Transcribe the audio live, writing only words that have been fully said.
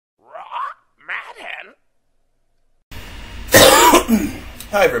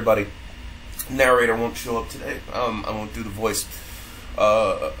Hi everybody. Narrator won't show up today. I won't do the voice.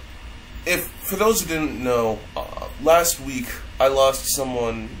 If for those who didn't know, last week I lost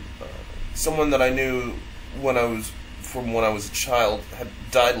someone that I knew when I was a child had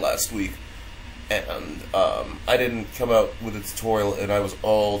died last week, and I didn't come out with a tutorial, and I was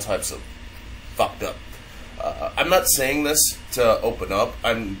all types of fucked up. I'm not saying this to open up.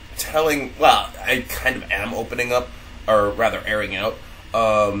 I'm telling. Well, I kind of am opening up, or rather airing out.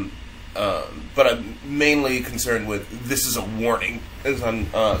 But I'm mainly concerned with this is a warning. As I'm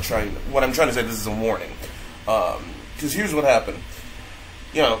what I'm trying to say, this is a warning. Because here's what happened.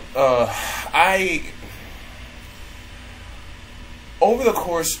 You know, over the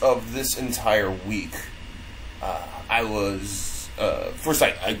course of this entire week, I was first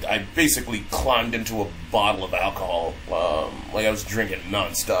I basically climbed into a bottle of alcohol, like I was drinking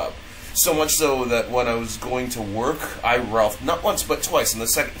nonstop. So much so that when I was going to work, I ralphed not once but twice, and the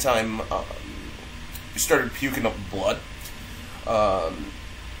second time started puking up blood.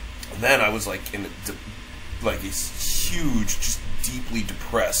 Then I was like in a huge, just deeply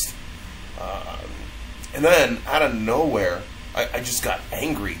depressed. And then out of nowhere, I just got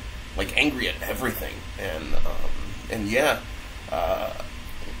angry, like angry at everything, and yeah,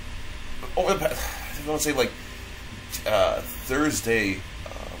 over the past, I want to say like Thursday.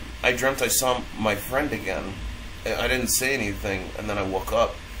 I dreamt I saw my friend again. I didn't say anything, and then I woke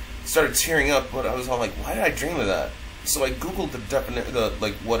up, started tearing up, but I was all like, "Why did I dream of that?" So I googled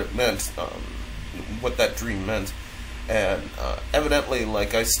what it meant, what that dream meant, and evidently,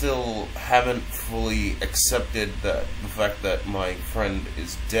 like, I still haven't fully accepted the fact that my friend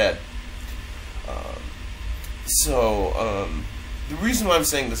is dead. The reason why I'm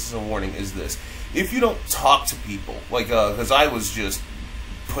saying this is a warning is this: if you don't talk to people, like, because I was just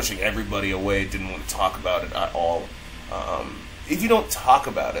pushing everybody away, didn't want to talk about it at all. If you don't talk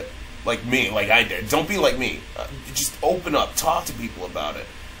about it, like me, like I did, don't be like me. Just open up, talk to people about it.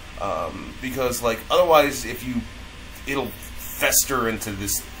 Because, like, otherwise, it'll fester into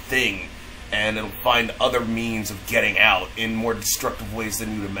this thing, and it'll find other means of getting out in more destructive ways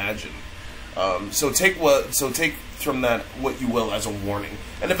than you'd imagine. So take from that what you will as a warning.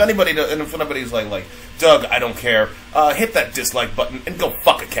 And if anybody's like, Doug, I don't care, hit that dislike button and go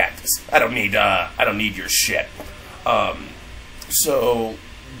fuck a cactus. I don't need your shit. So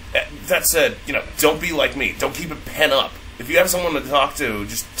that said, you know, don't be like me. Don't keep it pent up. If you have someone to talk to,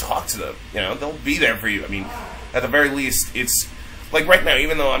 just talk to them. You know, they'll be there for you. I mean, at the very least, it's like right now,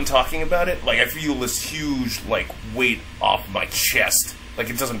 even though I'm talking about it, like I feel this huge like weight off my chest. Like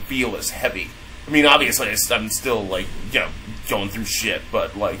it doesn't feel as heavy. I mean, obviously, I'm still, like, you know, going through shit,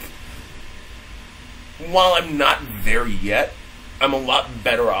 but, like, while I'm not there yet, I'm a lot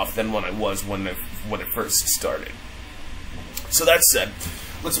better off than when I was when it first started. So that said,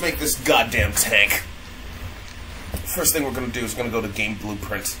 let's make this goddamn tank. First thing we're going to do is going to go to Game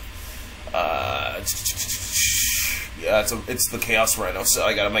Blueprint. Yeah, it's the Chaos Rhino, so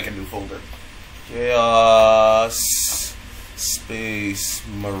I got to make a new folder. Chaos Space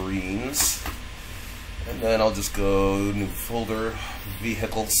Marines. And then I'll just go new folder,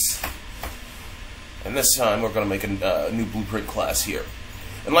 vehicles, and this time we're going to make a new blueprint class here.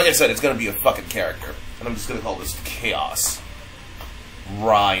 And like I said, it's going to be a fucking character, and I'm just going to call this Chaos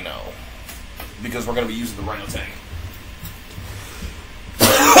Rhino, because we're going to be using the Rhino tank.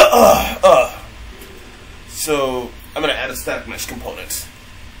 So I'm going to add a static mesh component.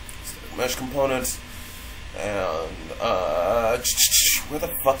 Static mesh component. And, where the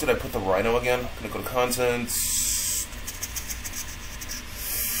fuck did I put the Rhino again? I'm gonna go to content.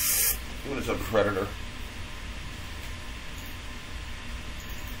 I'm gonna do Predator.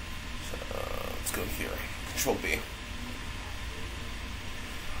 So, let's go here. Control B.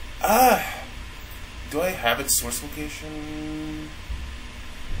 Do I have its source location?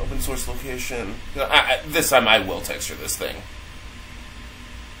 Open source location. This time I will texture this thing.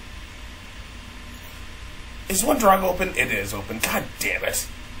 Is OneDrive open? It is open. God damn it.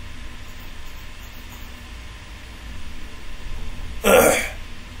 Ugh.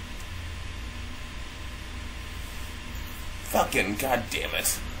 Fucking god damn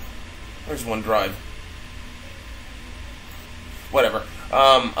it. Where's OneDrive? Whatever.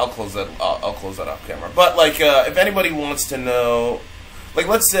 I'll close that. I'll close that off camera. But like, if anybody wants to know, like,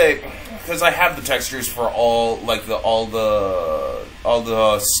 let's say, because I have the textures for all the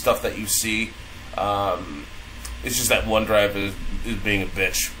stuff that you see. It's just that OneDrive is being a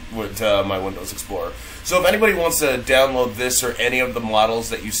bitch with my Windows Explorer. So if anybody wants to download this or any of the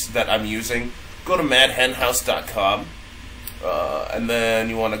models that I'm using, go to madhenhouse.com, and then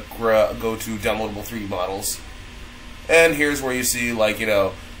you want to go to downloadable 3D models, And here's where you see, like, you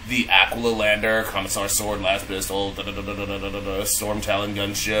know, the Aquila Lander, Commissar Sword, Last Pistol, Storm Talon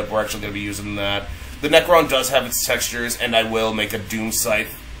Gunship. We're actually going to be using that. The Necron does have its textures, and I will make a Doom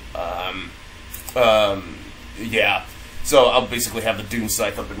Scythe. Yeah. So I'll basically have the Doom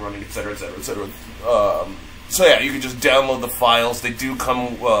Scythe up and running, etc., etc., etc. So yeah, you can just download the files. They do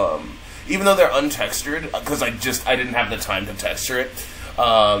come, even though they're untextured, because I didn't have the time to texture it.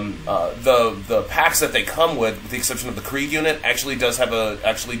 The packs that they come with the exception of the Creed unit, actually do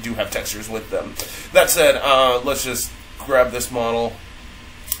have textures with them. That said, let's just grab this model.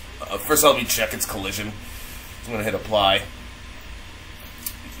 First, let me check its collision. I'm gonna hit apply.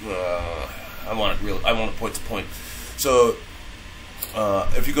 I want it point to point. So,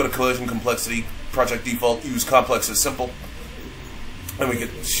 if you go to collision complexity, project default, use complex as simple, and we can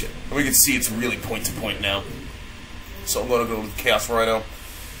see it's really point to point now. So I'm going to go with Chaos Rhino,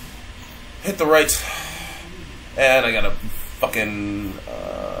 hit the right, and I gotta fucking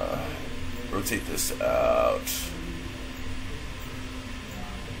rotate this out.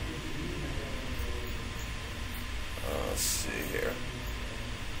 Let's see here.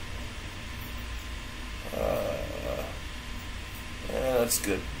 Yeah, that's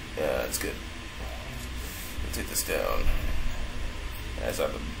good. Yeah, that's good. Rotate this down. That's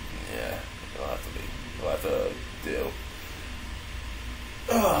not the. Yeah, it'll have to be. We'll have to do.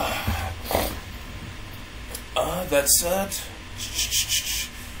 That's it.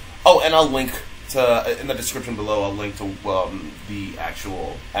 Oh, and I'll link to in the description below. I'll link to the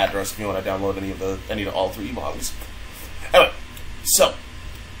actual address if you want to download any of all three models. Anyway, so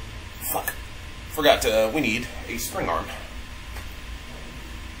forgot to. We need a spring arm,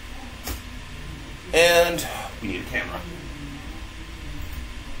 and we need a camera.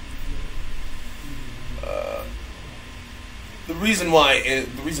 The reason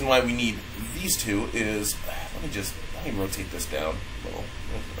why we need these two is let me rotate this down a little.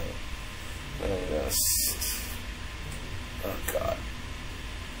 Oh god.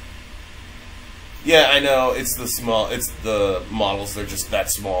 Yeah, I know it's the models. They're just that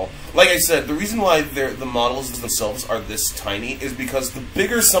small. Like I said, the reason why the models themselves are this tiny is because the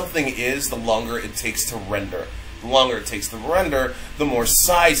bigger something is, the longer it takes to render. The longer it takes to render, the more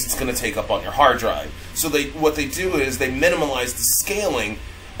size it's going to take up on your hard drive. So what they do is they minimize the scaling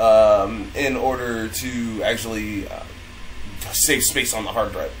in order to actually save space on the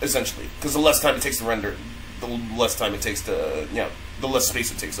hard drive, essentially. Because the less time it takes to render, the less time it takes to, the less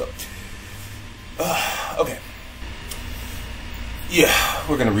space it takes up. Okay. Yeah,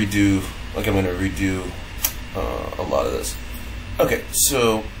 I'm going to redo a lot of this. Okay,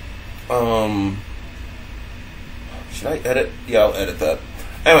 so, should I edit? Yeah, I'll edit that.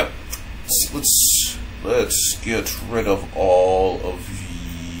 Anyway, let's get rid of all of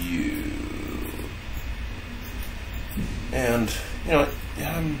you. And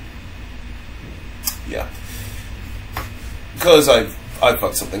yeah, because I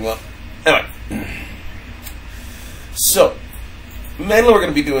fucked something up. Anyway, so mainly we're going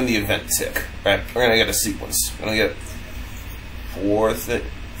to be doing the event tick. Right? We're going to get a sequence. We're going to get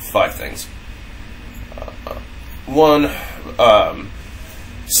 5 things. One,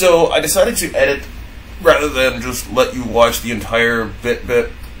 so I decided to edit rather than just let you watch the entire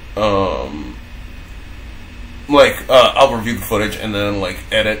bit. I'll review the footage and then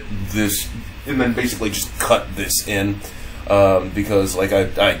edit this, and then basically just cut this in because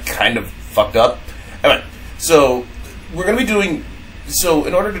I kind of fucked up. Anyway, so we're gonna be doing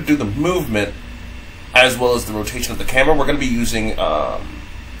in order to do the movement as well as the rotation of the camera, we're gonna be using we're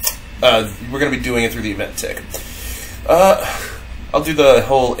gonna be doing it through the event tick. I'll do the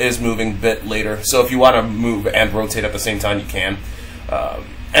whole is moving bit later, so if you want to move and rotate at the same time, you can.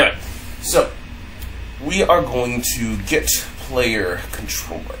 Anyway, so we are going to get player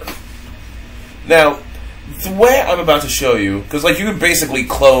controller. Now, the way I'm about to show you, because you could basically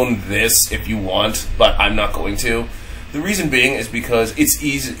clone this if you want, but I'm not going to. The reason being is because it's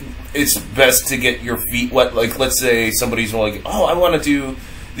easy. It's best to get your feet wet. Let's say somebody's like, oh, I want to do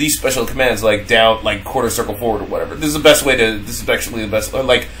these special commands down, quarter circle forward or whatever. This is the best way to. This is actually the best.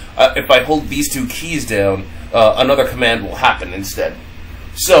 If I hold these 2 keys down, another command will happen instead.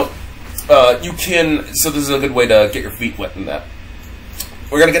 So you can. So this is a good way to get your feet wet in that.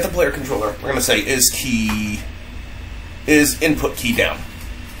 We're gonna get the player controller. We're gonna say is input key down.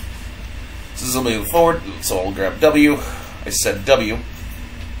 So this will move forward. So I'll grab W. I said W.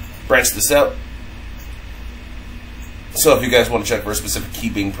 Branch this out. So if you guys want to check for a specific key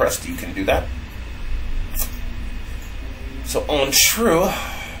being pressed, you can do that. So on true,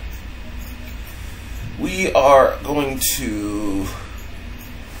 we are going to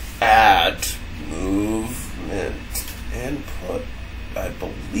add movement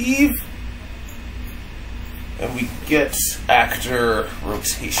leave. And we get actor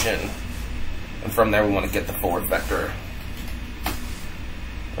rotation. And from there we want to get the forward vector.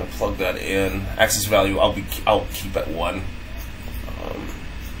 And plug that in. Axis value I'll keep at 1.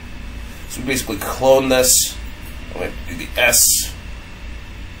 So we basically clone this. I'm going to do the S.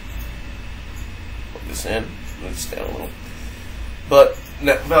 Plug this in. Move this down a little. But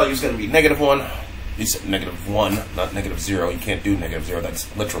net value is going to be -1. You said -1, not -0. You can't do -0. That's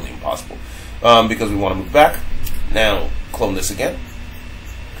literally impossible. Because we want to move back. Now, clone this again.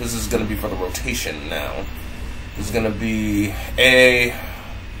 Because this is going to be for the rotation now. This is going to be A.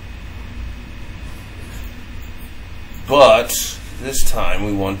 But this time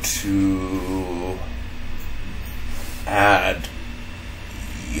we want to add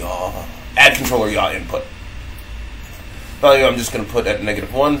yaw. Add controller yaw input. Value I'm just going to put at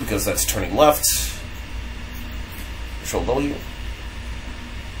 -1 because that's turning left. Control W.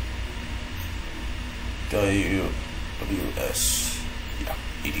 WS. Yeah,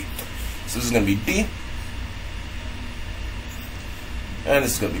 ED. So this is going to be D. And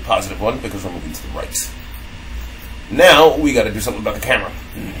this is going to be +1 because we're moving to the right. Now we got to do something about the camera.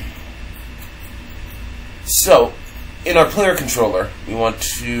 So, in our player controller, we want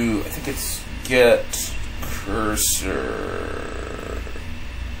to, I think it's get cursor.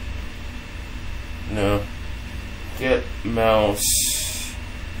 No. Get mouse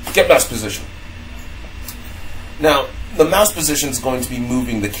position. Now, the mouse position is going to be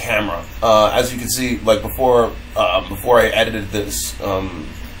moving the camera. As you can see, like before I edited this,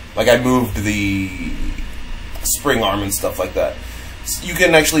 like I moved the spring arm and stuff like that. So you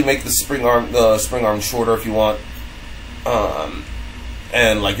can actually make the spring arm shorter if you want,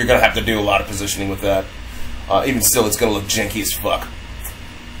 and like you're gonna have to do a lot of positioning with that. Even still, it's gonna look janky as fuck.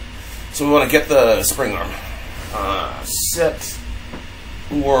 So we want to get the spring arm. Set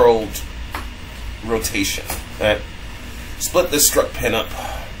world rotation. Right. Split this struck pin up.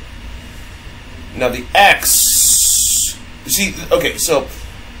 Now the X. See, okay, so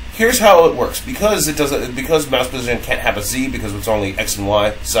here's how it works. Because mouse position can't have a Z because it's only X and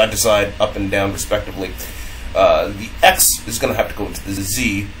Y, side to side, up and down, respectively. The X is going to have to go into the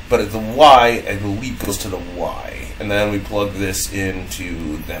Z, but the Y, I believe, goes to the Y. And then we plug this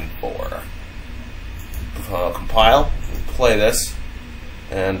into then 4. Compile, play this,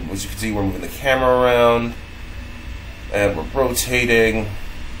 and as you can see, we're moving the camera around, and we're rotating.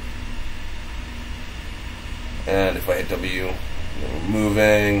 And if I hit W, we're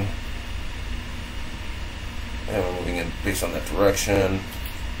moving, and we're moving in based on that direction.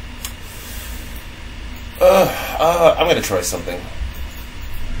 I'm going to try something.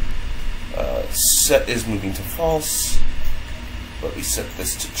 Set is moving to false, but we set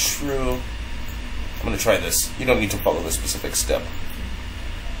this to true. I'm going to try this. You don't need to follow this specific step,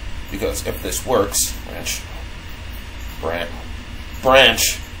 because if this works,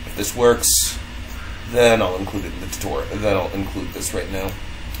 branch. If this works, then I'll include it in the tutorial. Then I'll include this right now.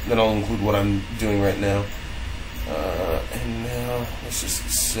 Then I'll include what I'm doing right now. And now let's just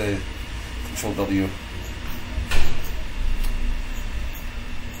say Control W.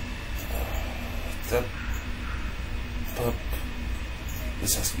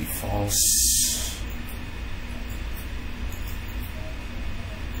 This has to be false.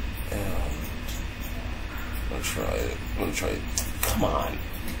 And I'm gonna try it. Come on.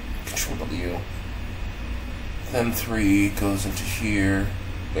 Control W. Then 3 goes into here.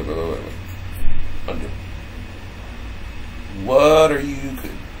 Wait. Undo. What are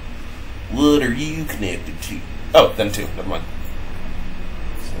you connected to? Oh, then 2. Never mind.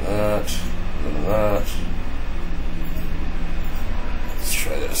 So that. Let's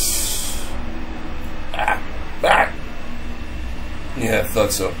try this. Yeah, I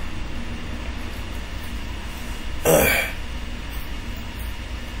thought so. Yeah,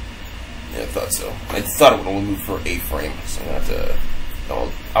 I thought so. I thought it would only move for a frame, so I'm gonna have to.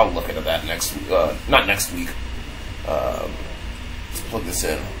 I'll look into that next. Not next week. Let's plug this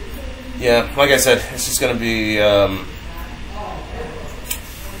in. Yeah, like I said, it's just gonna be.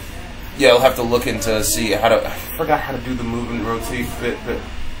 Yeah, I'll have to look into see how to. I forgot how to do the move and rotate bit, but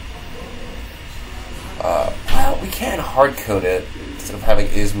well, we can hard code it instead of having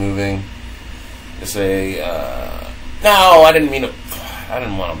is moving. Just say no, I didn't mean to. I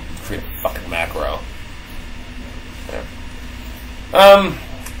didn't want to create a fucking macro. Yeah.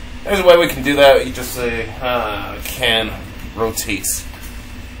 There's a way we can do that. You just say can rotate,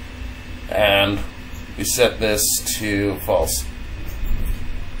 and we set this to false.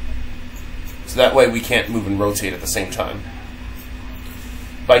 So that way we can't move and rotate at the same time.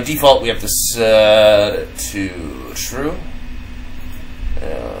 By default, we have to set it to true.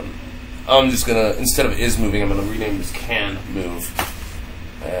 I'm just gonna, instead of is moving, I'm gonna rename this can move.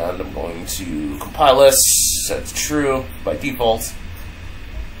 And I'm going to compile this, set to true by default.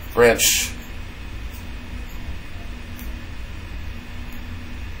 Branch.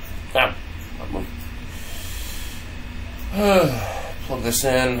 Ah, not move. Plug this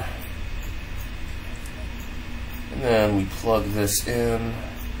in. And then we plug this in.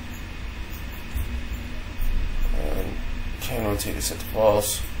 And can rotate is set to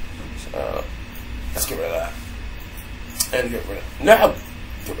false. So let's get rid of that. And get rid of no!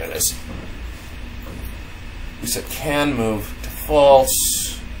 Get rid of this. We set can move to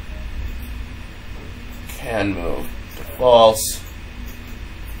false. Can move to false.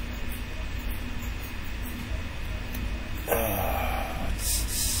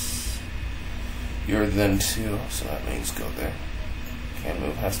 You're then 2, so that means go there. Can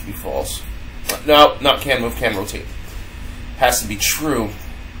move has to be false. No, not can move, can rotate. Has to be true.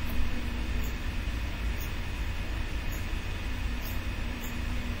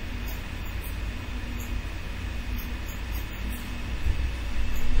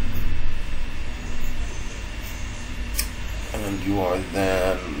 And you are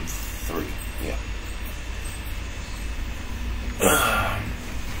then 3, yeah.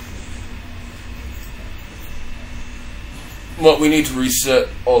 Well, we need to reset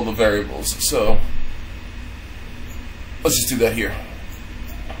all the variables, so let's just do that here.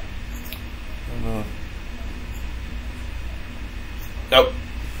 Nope.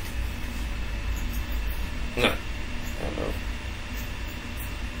 No.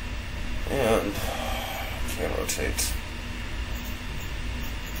 And can rotate.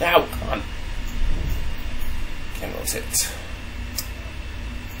 Now, come on. Can rotate.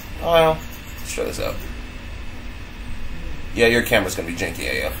 Well, let's try this out. Yeah, your camera's gonna be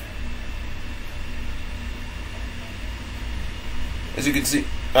janky AF. As you can see,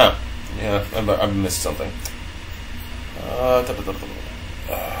 oh, yeah, I missed something. Where's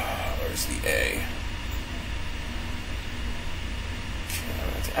the A?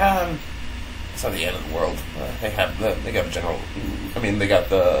 It's not the end of the world. They got a general. I mean, they got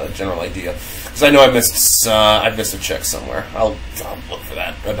the general idea. Because I know I missed a check somewhere. I'll look for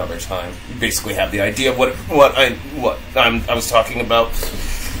that another time. You basically have the idea of what I was talking about.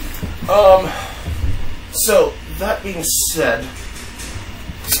 So that being said,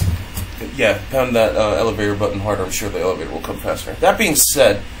 yeah, pound that elevator button harder. I'm sure the elevator will come faster. That being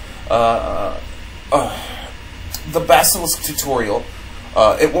said, the Basilisk tutorial.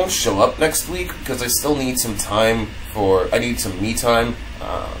 It won't show up next week because I still need some time I need some me time.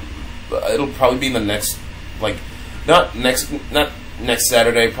 But it'll probably be the next, not next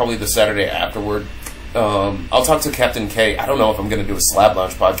Saturday, probably the Saturday afterward. I'll talk to Captain K. I don't know if I'm going to do a Slab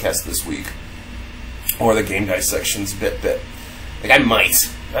Lounge podcast this week or the Game Guy sections bit. I might.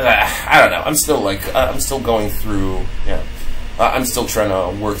 I don't know. I'm still going through. Yeah, I'm still trying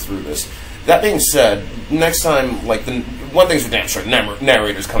to work through this. That being said, next time, one thing's for damn sure,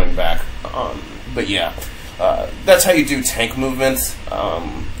 narrator's coming back. But yeah, that's how you do tank movement,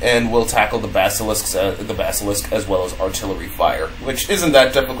 and we'll tackle the basilisk as well as artillery fire, which isn't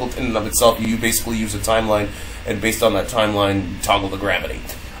that difficult in and of itself. You basically use a timeline, and based on that timeline, toggle the gravity.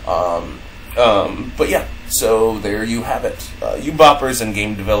 But yeah, so there you have it. You boppers and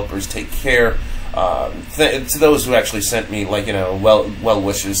game developers, take care. To those who actually sent me, well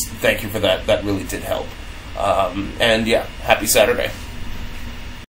wishes, thank you for that. That really did help. And yeah, happy Saturday.